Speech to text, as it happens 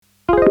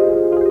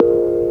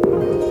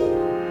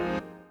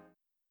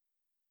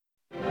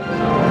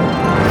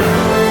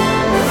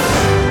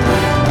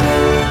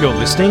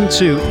listening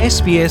to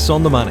SBS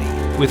On The Money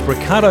with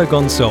Ricardo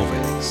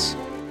Gonçalves.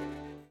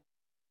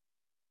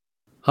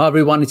 Hi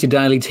everyone, it's your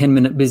daily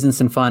 10-minute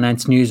business and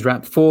finance news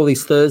wrap for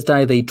this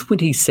Thursday, the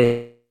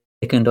 22nd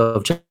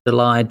of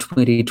July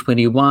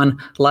 2021.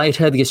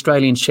 Later, the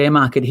Australian share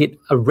market hit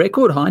a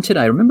record high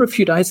today. Remember a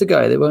few days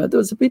ago, there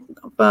was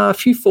a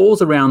few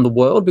falls around the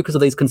world because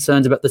of these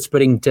concerns about the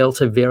spreading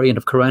Delta variant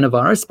of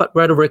coronavirus, but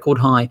we're at a record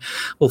high.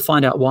 We'll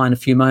find out why in a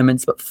few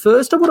moments. But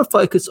first, I want to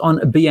focus on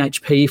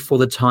BHP for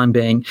the time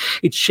being.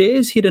 Its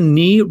shares hit a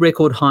near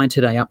record high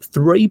today, up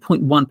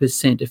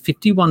 3.1% to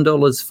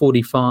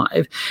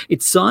 $51.45.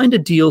 It signed a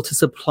deal to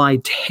supply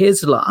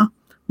Tesla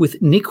with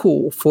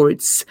nickel for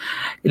its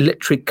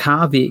electric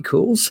car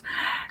vehicles,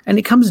 and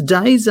it comes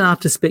days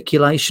after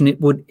speculation it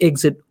would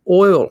exit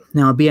oil.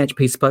 Now, a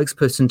BHP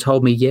spokesperson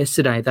told me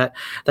yesterday that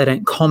they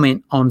don't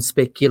comment on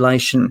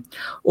speculation.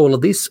 All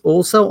of this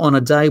also on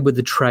a day where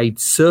the trade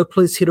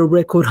surplus hit a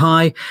record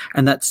high,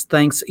 and that's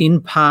thanks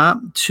in part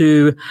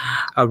to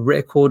a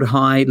record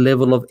high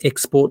level of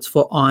exports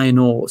for iron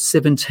ore,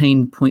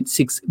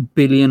 $17.6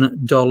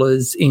 billion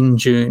in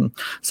June.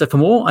 So for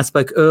more, I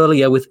spoke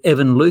earlier with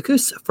Evan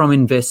Lucas from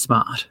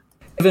InvestSmart.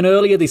 Even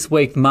earlier this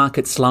week,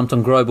 markets slumped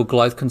on global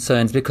growth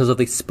concerns because of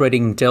the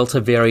spreading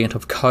Delta variant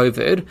of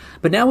COVID.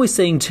 But now we're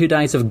seeing 2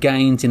 days of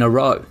gains in a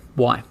row.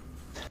 Why?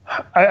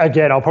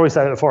 Again, I'll probably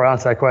say that before I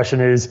answer that question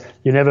is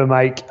you never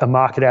make a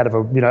market out of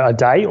a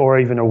day or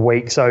even a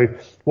week. So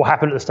what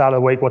happened at the start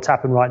of the week, what's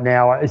happened right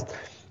now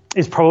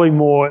is probably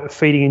more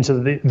feeding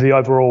into the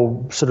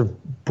overall sort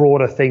of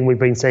broader thing we've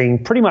been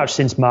seeing pretty much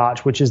since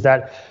March, which is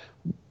that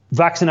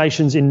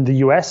vaccinations in the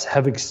US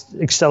have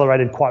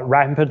accelerated quite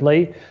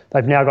rapidly.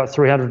 They've now got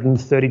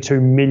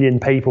 332 million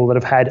people that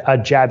have had a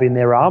jab in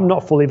their arm,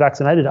 not fully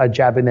vaccinated, a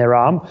jab in their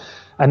arm.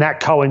 And that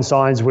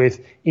coincides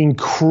with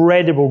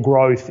incredible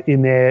growth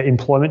in their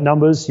employment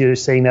numbers. You're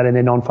seeing that in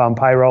their non-farm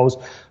payrolls,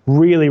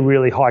 really,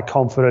 really high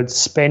confidence,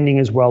 spending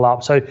as well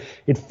up. So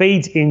it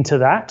feeds into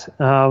that.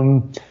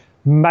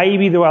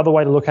 Maybe the other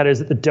way to look at it is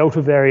that the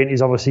Delta variant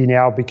is obviously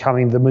now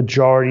becoming the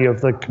majority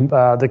of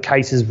the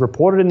cases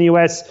reported in the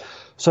US.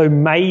 So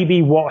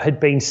maybe what had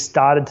been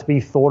started to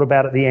be thought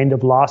about at the end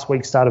of last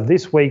week, start of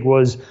this week,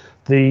 was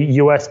the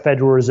US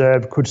Federal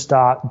Reserve could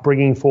start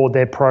bringing forward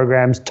their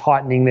programs,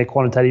 tightening their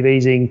quantitative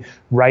easing,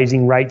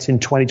 raising rates in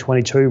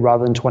 2022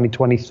 rather than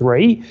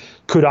 2023,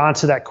 could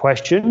answer that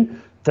question,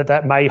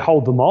 that may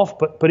hold them off.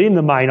 But in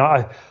the main,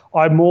 I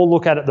more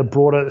look at it the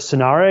broader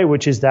scenario,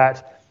 which is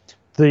that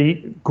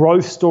the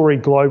growth story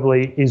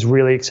globally is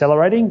really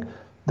accelerating.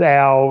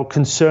 Our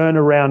concern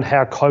around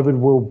how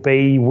COVID will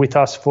be with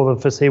us for the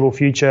foreseeable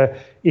future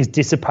is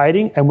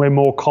dissipating, and we're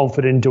more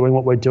confident in doing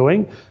what we're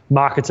doing.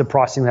 Markets are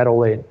pricing that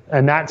all in.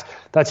 And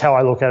that's how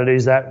I look at it,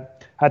 is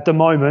that at the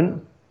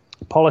moment,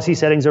 policy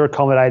settings are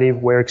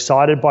accommodative. We're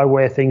excited by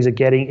where things are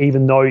getting,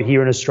 even though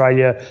here in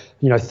Australia,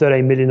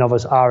 13 million of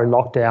us are in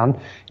lockdown.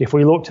 If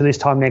we look to this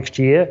time next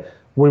year,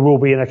 we will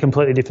be in a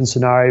completely different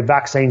scenario.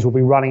 Vaccines will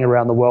be running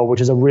around the world, which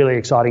is a really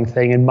exciting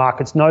thing, and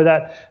markets know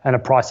that and are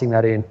pricing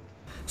that in.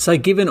 So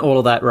given all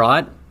of that,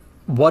 right,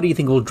 what do you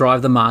think will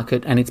drive the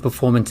market and its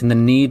performance in the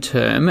near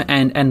term,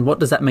 and what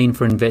does that mean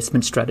for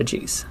investment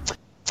strategies?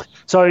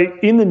 So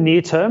in the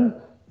near term,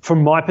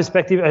 from my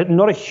perspective,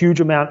 not a huge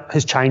amount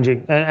is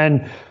changing.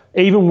 And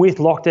even with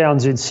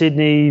lockdowns in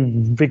Sydney,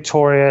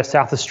 Victoria,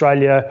 South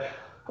Australia,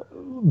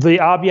 the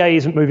RBA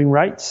isn't moving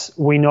rates.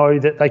 We know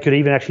that they could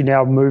even actually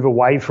now move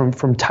away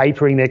from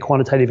tapering their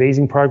quantitative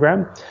easing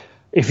program.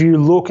 If you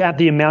look at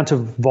the amount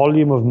of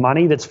volume of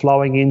money that's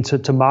flowing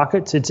into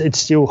markets, it's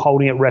still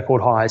holding at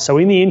record highs. So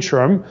in the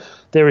interim,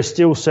 there is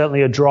still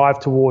certainly a drive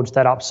towards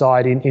that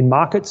upside in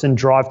markets and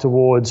drive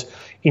towards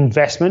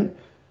investment,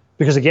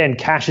 because again,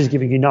 cash is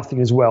giving you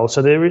nothing as well.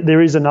 So there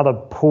is another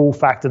pull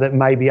factor that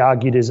may be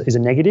argued is a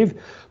negative,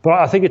 but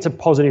I think it's a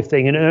positive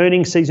thing. And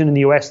earnings season in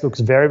the US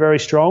looks very, very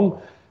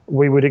strong.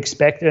 We would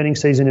expect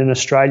earnings season in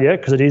Australia,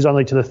 because it is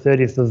only to the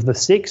 30th of the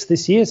 6th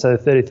this year, so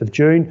the 30th of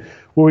June,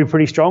 will be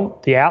pretty strong.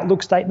 The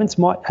outlook statements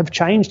might have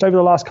changed over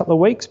the last couple of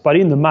weeks, but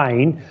in the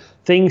main,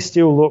 things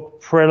still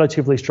look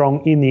relatively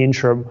strong in the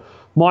interim.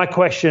 My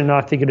question,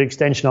 I think an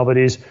extension of it,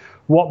 is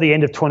what the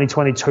end of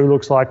 2022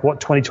 looks like, what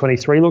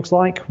 2023 looks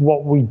like.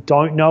 What we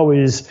don't know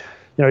is,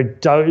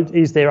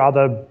 is there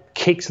other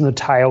kicks in the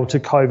tail to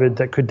COVID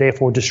that could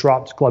therefore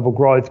disrupt global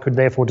growth, could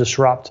therefore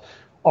disrupt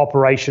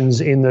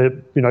operations in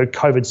the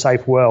COVID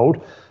safe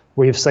world.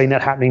 We have seen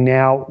that happening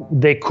now.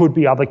 There could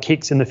be other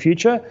kicks in the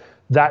future.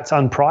 That's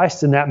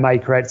unpriced, and that may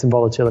create some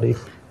volatility.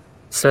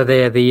 So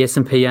there, the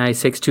S&P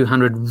ASX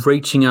 200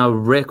 reaching a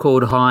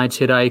record high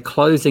today,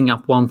 closing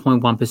up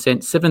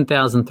 1.1%,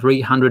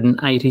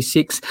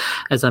 7,386.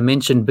 As I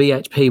mentioned,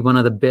 BHP, one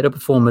of the better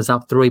performers,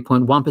 up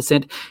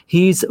 3.1%.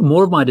 Here's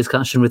more of my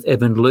discussion with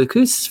Evan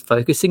Lucas,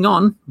 focusing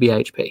on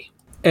BHP.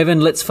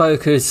 Evan, let's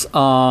focus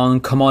on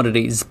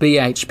commodities.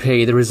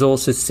 BHP, the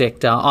resources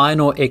sector, iron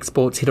ore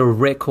exports hit a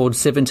record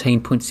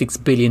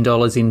 $17.6 billion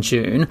in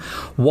June.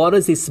 What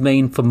does this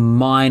mean for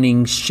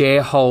mining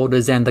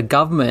shareholders and the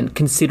government,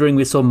 considering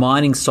we saw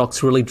mining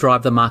stocks really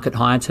drive the market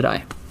higher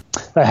today?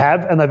 They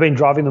have, and they've been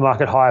driving the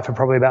market higher for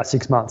probably about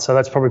 6 months. So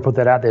let's probably put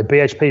that out there.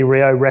 BHP,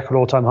 Rio, record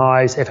all-time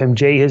highs.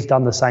 FMG has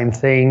done the same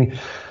thing.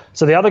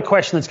 So the other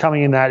question that's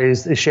coming in that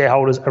is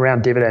shareholders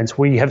around dividends.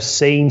 We have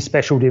seen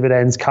special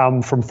dividends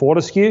come from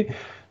Fortescue.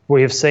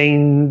 We have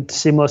seen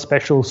similar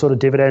special sort of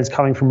dividends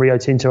coming from Rio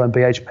Tinto and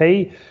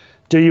BHP.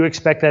 Do you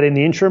expect that in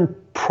the interim?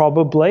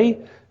 Probably,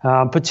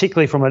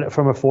 particularly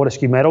from a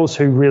Fortescue Metals,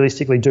 who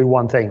realistically do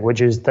one thing,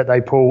 which is that they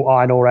pull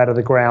iron ore out of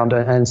the ground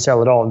and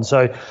sell it on.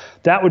 So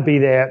that would be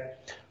there.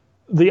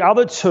 The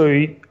other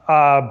two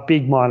are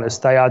big miners.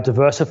 They are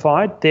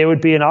diversified. There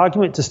would be an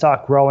argument to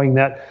start growing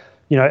that,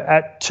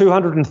 at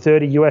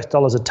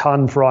 $230 a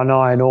ton for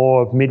iron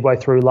ore midway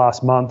through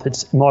last month,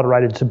 it's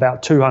moderated to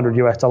about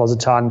 $200 a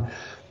ton.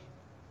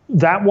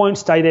 That won't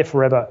stay there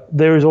forever.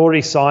 There is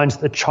already signs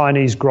that the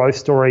Chinese growth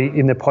story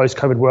in the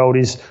post-COVID world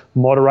is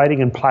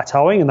moderating and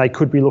plateauing, and they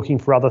could be looking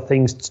for other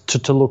things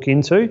to look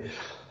into.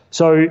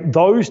 So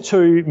those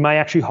two may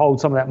actually hold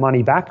some of that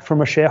money back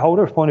from a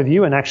shareholder point of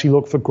view and actually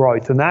look for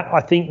growth. And that,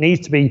 I think,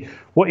 needs to be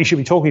what you should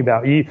be talking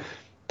about.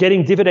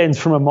 Getting dividends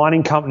from a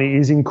mining company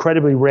is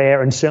incredibly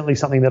rare and certainly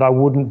something that I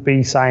wouldn't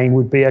be saying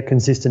would be a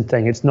consistent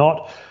thing. It's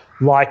not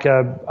like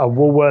a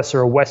Woolworths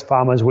or a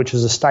Wesfarmers, which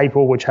is a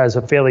staple, which has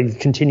a fairly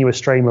continuous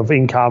stream of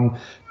income,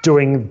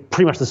 doing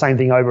pretty much the same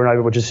thing over and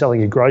over, which is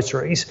selling you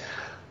groceries.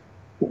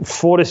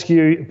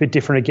 Fortescue, a bit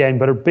different again,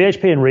 but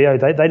BHP and Rio,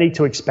 they need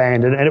to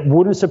expand. And it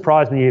wouldn't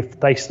surprise me if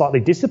they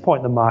slightly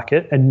disappoint the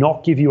market and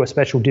not give you a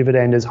special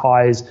dividend as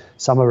high as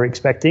some are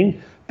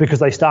expecting, because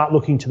they start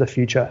looking to the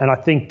future. And I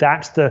think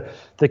that's the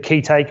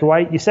key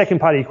takeaway. Your second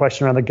part of your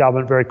question around the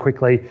government, very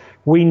quickly,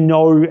 we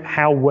know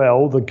how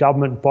well the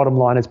government bottom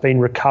line has been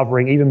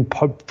recovering even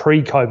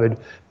pre-COVID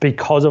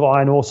because of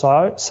iron ore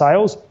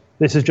sales.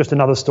 This is just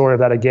another story of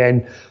that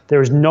again.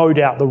 There is no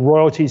doubt the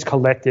royalties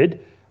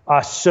collected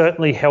are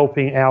certainly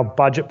helping our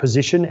budget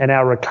position and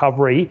our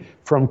recovery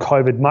from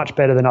COVID much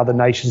better than other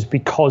nations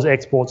because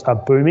exports are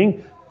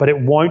booming, but it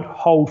won't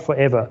hold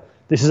forever.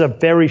 This is a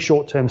very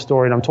short-term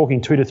story, and I'm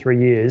talking 2 to 3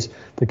 years.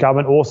 The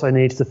government also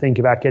needs to think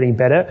about getting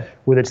better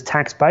with its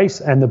tax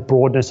base and the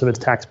broadness of its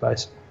tax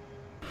base.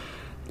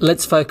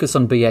 Let's focus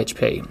on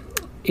BHP.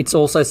 It's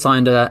also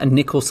signed a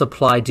nickel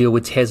supply deal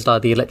with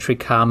Tesla, the electric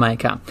car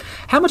maker.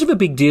 How much of a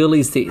big deal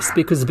is this?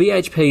 Because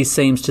BHP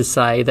seems to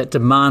say that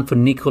demand for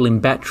nickel in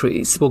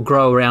batteries will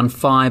grow around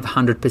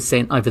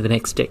 500% over the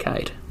next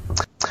decade.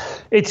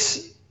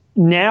 It's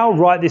now,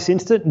 right this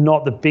instant,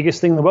 not the biggest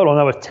thing in the world. I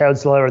know with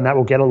Tesla and that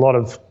will get a lot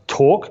of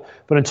talk,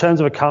 but in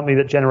terms of a company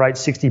that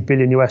generates $60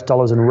 billion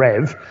in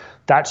rev,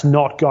 that's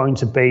not going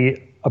to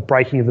be a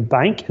breaking of the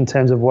bank in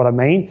terms of what I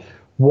mean.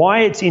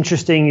 Why it's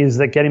interesting is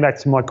that, getting back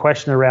to my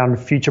question around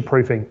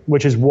future-proofing,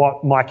 which is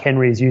what Mike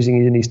Henry is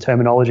using in his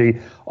terminology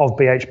of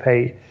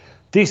BHP.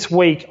 This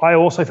week, I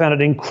also found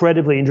it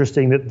incredibly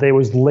interesting that there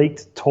was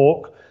leaked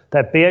talk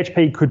that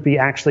BHP could be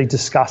actually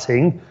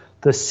discussing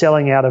the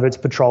selling out of its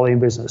petroleum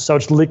business. So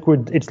its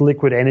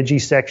liquid energy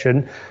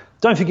section.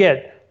 Don't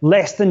forget,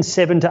 less than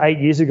 7 to 8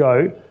 years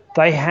ago,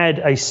 they had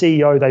a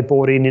CEO they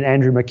brought in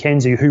Andrew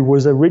Mackenzie, who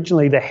was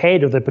originally the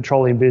head of the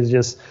petroleum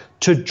business,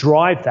 to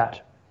drive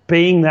that,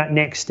 being that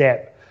next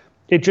step.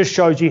 It just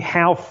shows you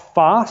how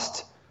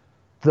fast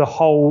the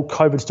whole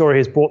COVID story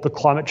has brought the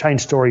climate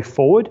change story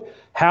forward,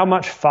 how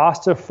much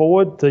faster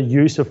forward the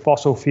use of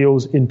fossil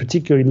fuels, in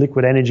particularly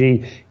liquid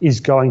energy,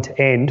 is going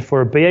to end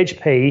for a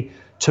BHP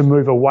to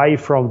move away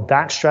from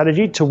that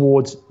strategy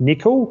towards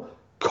nickel,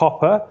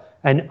 copper,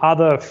 and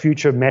other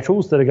future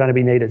metals that are going to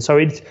be needed. So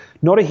it's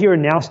not a here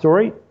and now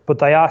story, but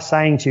they are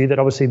saying to you that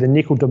obviously the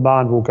nickel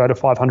demand will go to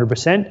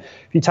 500%. If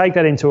you take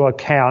that into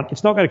account,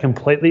 it's not going to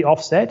completely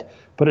offset,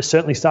 but it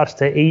certainly starts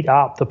to eat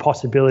up the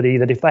possibility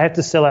that if they have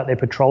to sell out their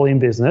petroleum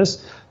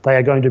business, they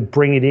are going to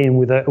bring it in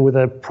with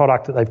a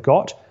product that they've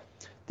got.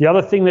 The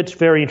other thing that's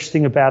very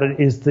interesting about it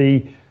is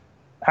the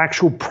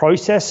actual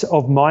process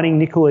of mining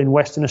nickel in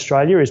Western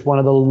Australia is one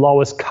of the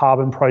lowest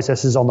carbon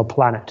processes on the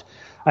planet.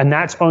 And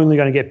that's only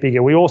going to get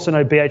bigger. We also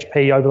know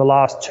BHP over the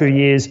last 2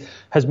 years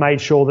has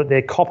made sure that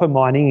their copper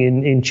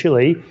mining in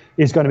Chile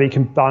is going to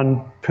be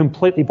done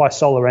completely by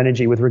solar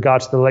energy with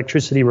regards to the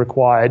electricity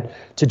required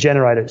to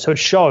generate it. So it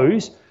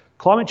shows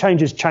climate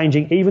change is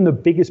changing even the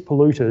biggest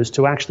polluters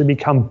to actually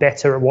become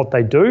better at what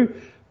they do,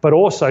 but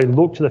also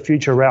look to the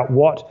future about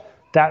what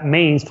that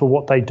means for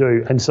what they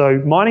do. And so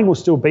mining will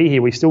still be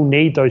here. We still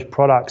need those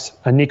products,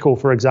 a nickel,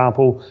 for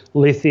example,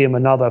 lithium,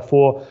 another,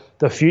 for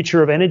the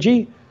future of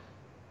energy,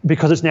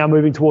 because it's now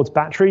moving towards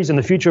batteries, and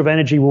the future of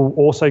energy will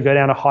also go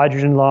down a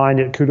hydrogen line.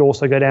 It could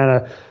also go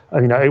down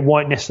it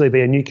won't necessarily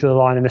be a nuclear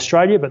line in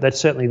Australia, but that's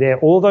certainly there.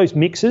 All of those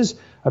mixes,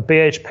 a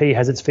BHP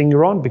has its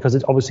finger on, because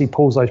it obviously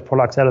pulls those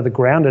products out of the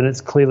ground, and it's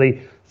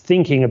clearly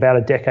thinking about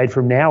a decade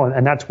from now,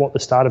 and that's what the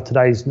start of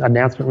today's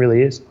announcement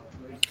really is.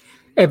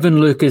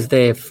 Evan Lucas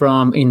there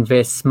from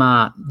Invest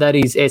Smart. That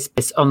is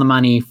SBS On The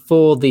Money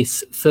for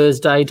this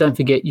Thursday. Don't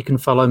forget you can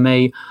follow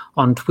me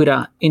on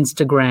Twitter,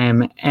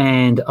 Instagram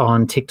and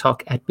on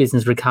TikTok at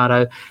Business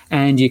Ricardo.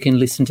 And you can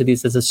listen to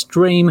this as a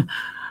stream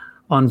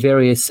on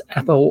various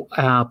Apple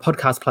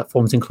podcast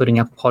platforms, including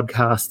Apple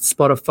Podcasts,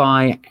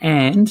 Spotify,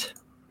 and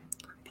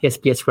the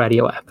SBS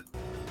Radio app.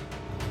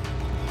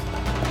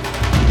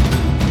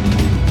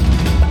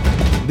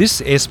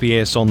 This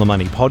SBS On The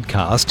Money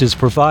podcast is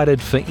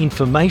provided for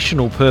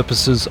informational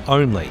purposes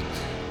only.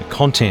 The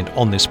content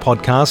on this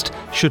podcast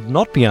should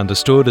not be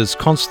understood as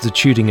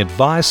constituting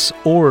advice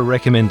or a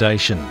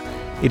recommendation.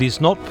 It is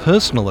not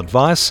personal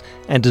advice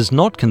and does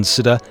not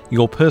consider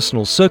your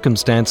personal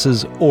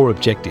circumstances or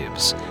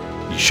objectives.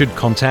 You should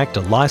contact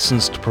a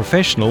licensed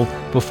professional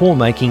before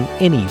making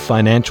any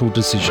financial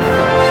decision.